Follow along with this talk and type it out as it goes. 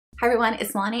Hi everyone,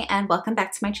 it's Nalanie and welcome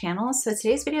back to my channel. So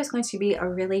today's video is going to be a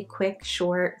really quick,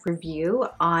 short review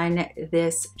on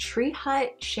this Tree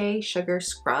Hut Shea Sugar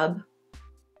Scrub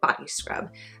Body Scrub.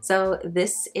 So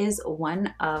this is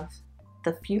one of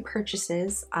the few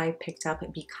purchases I picked up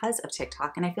because of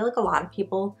TikTok, and I feel like a lot of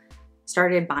people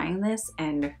started buying this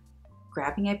and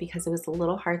grabbing it because it was a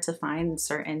little hard to find in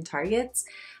certain Targets,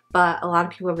 but a lot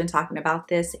of people have been talking about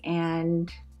this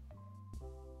and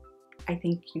I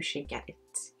think you should get it.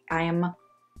 I'm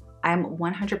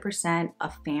 100%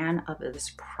 a fan of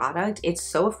this product. It's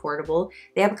so affordable.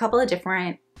 They have a couple of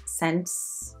different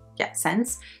scents.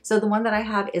 So the one that I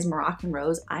have is Moroccan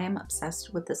Rose. I am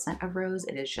obsessed with the scent of rose.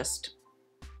 It is just,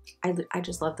 I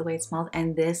just love the way it smells.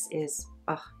 And this is,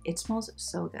 it smells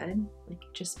so good. Like,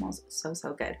 it just smells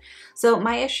so good. So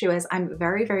my issue is I'm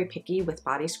very picky with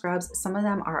body scrubs. Some of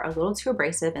them are a little too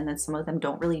abrasive, and then some of them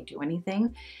don't really do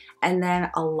anything. And then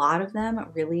a lot of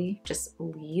them really just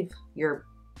leave your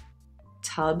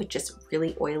tub just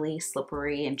really oily,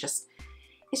 slippery, and just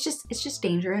it's just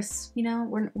dangerous. You know,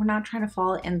 we're not trying to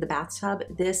fall in the bathtub.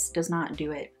 This does not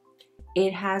do it.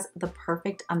 It has the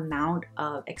perfect amount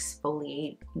of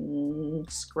exfoliate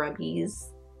scrubbies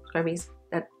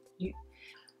that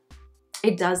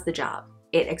it does the job.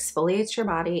 It exfoliates your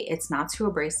body. It's not too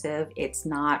abrasive. It's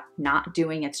not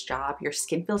doing its job. Your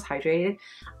skin feels hydrated.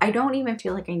 I don't even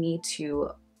feel like I need to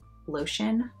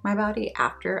lotion my body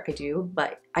after I do,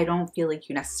 but I don't feel like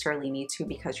you necessarily need to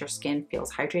because your skin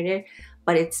feels hydrated.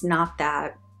 But it's not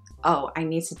that, oh, I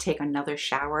need to take another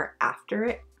shower after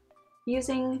it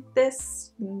using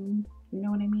this. You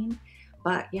know what I mean?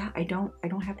 But yeah, I don't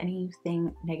have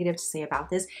anything negative to say about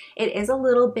this. It is a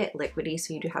little bit liquidy,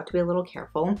 so you do have to be a little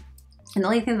careful. And the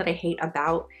only thing that I hate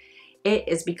about it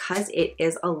is because it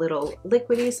is a little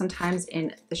liquidy, sometimes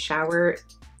in the shower,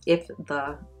 if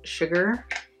the sugar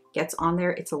gets on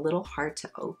there, it's a little hard to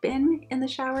open in the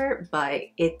shower, but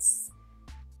it's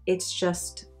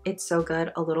so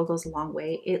good. A little goes a long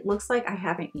way. It looks like I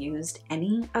haven't used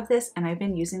any of this, and I've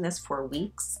been using this for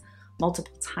weeks,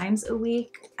 multiple times a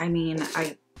week. I mean,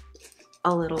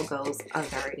 a little goes a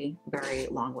very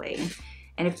long way.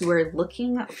 And if you were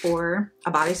looking for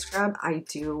a body scrub, I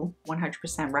do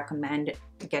 100% recommend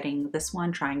getting this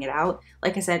one, trying it out.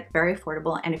 Like I said, very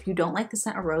affordable. And if you don't like the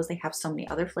scent of rose, they have so many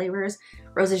other flavors.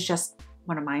 Rose is just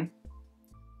one of my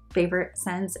favorite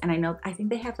scents. And I think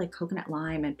they have like coconut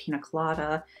lime and pina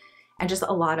colada and just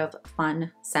a lot of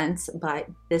fun scents. But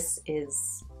this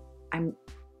is, I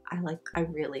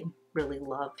really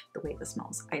love the way this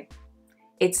smells.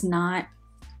 It's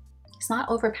not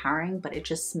overpowering, but it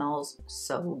just smells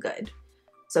so good.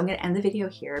 So I'm gonna end the video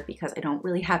here because I don't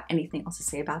really have anything else to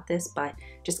say about this, but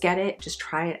just get it, just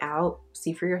try it out,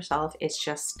 see for yourself. It's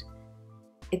just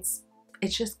good.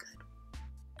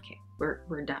 Okay,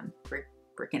 we're done. We're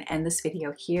gonna end this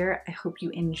video here. I hope you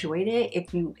enjoyed it.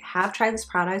 If you have tried this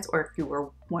product, or if you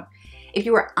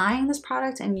were eyeing this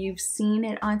product and you've seen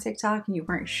it on TikTok and you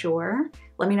weren't sure,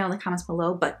 let me know in the comments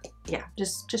below. But yeah,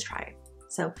 just try it.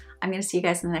 So I'm going to see you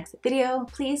guys in the next video.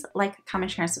 Please like, comment,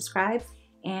 share, and subscribe.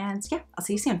 And yeah, I'll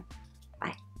see you soon.